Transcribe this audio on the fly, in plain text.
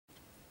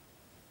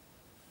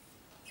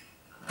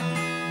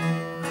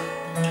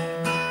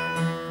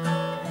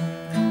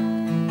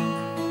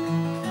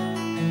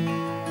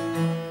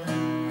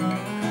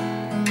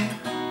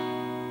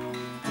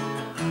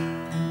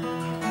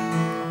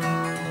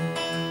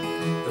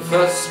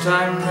first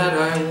time that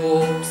I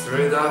walked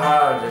through the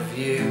heart of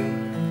you.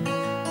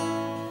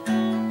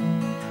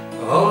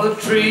 All the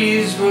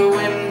trees were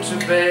winter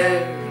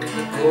bare and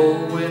the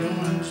cold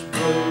winds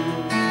blew,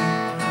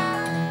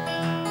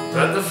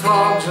 but the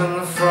fogs and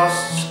the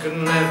frosts could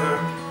never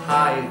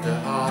hide the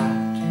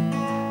heart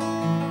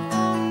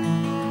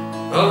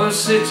of a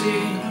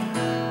city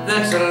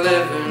that's a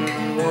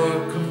living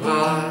work of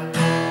art.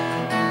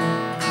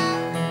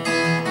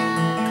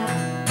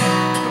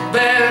 I've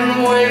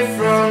been away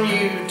from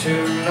you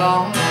too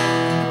long,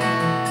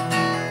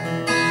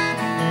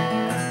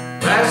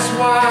 that's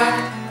why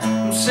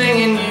I'm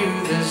singing you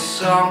this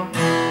song,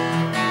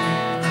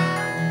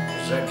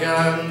 'cause I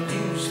got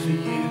news for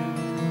you,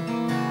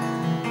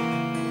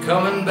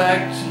 coming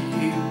back to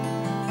you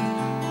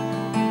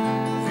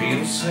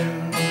real soon.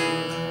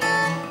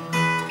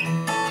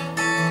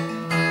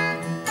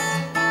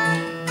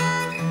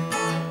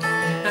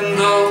 And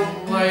though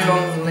I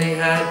only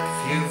had a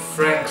few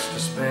francs to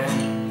spend,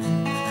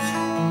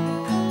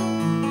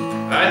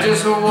 I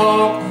just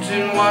walked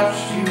and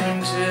watched you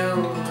until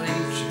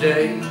each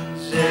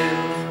day's end.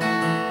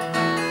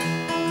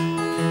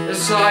 The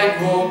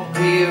sidewalk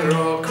beer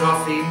or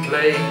coffee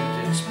played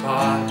its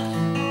part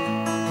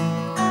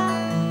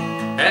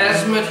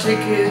as my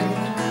ticket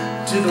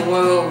to the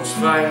world's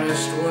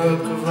finest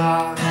work of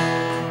art.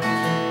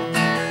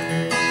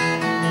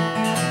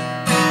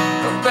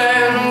 I've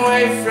been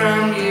away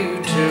from you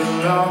too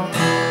long,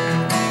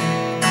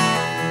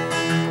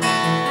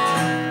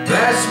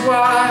 that's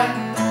why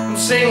I'm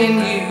singing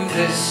you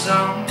this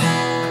song,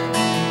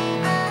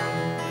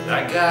 but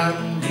I got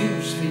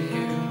news for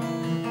you,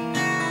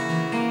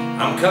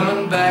 I'm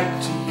coming back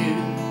to you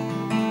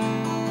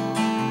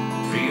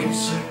real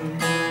soon.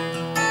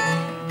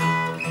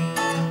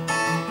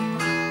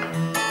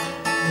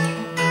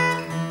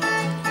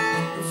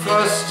 The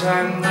first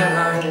time that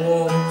I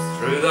walked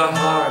through the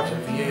heart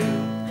of you,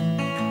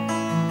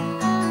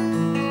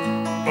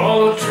 all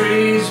the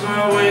trees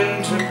were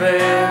winter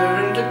bare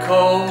and the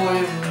cold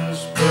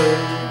winds blew,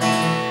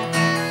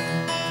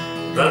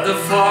 but the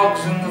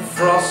fogs and the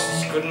frosts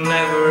could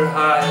never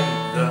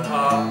hide the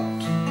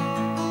heart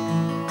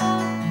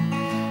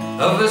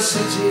of a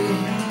city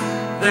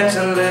that's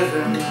a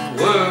living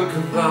work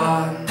of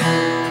art.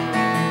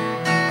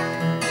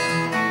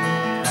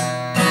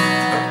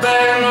 I've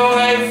been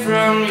away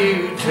from you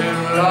too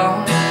long,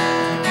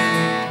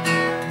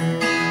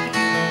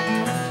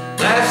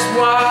 that's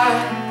why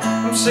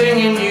I'm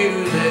singing you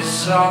this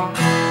song,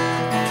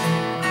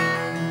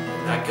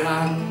 and I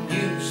got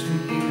news for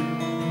you,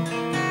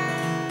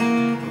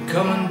 I'm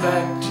coming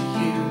back to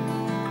you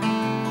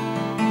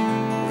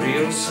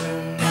real soon.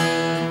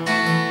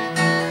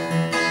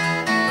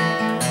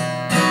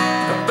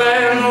 I've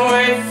been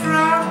away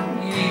from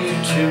you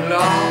too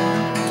long,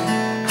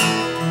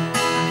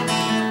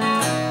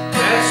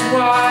 that's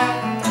why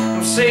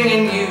I'm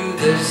singing you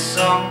this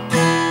song,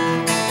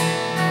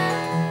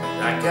 and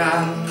I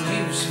got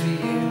news for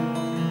you,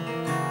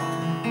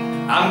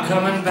 I'm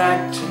coming back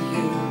to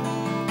you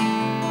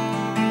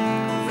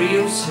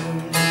real soon.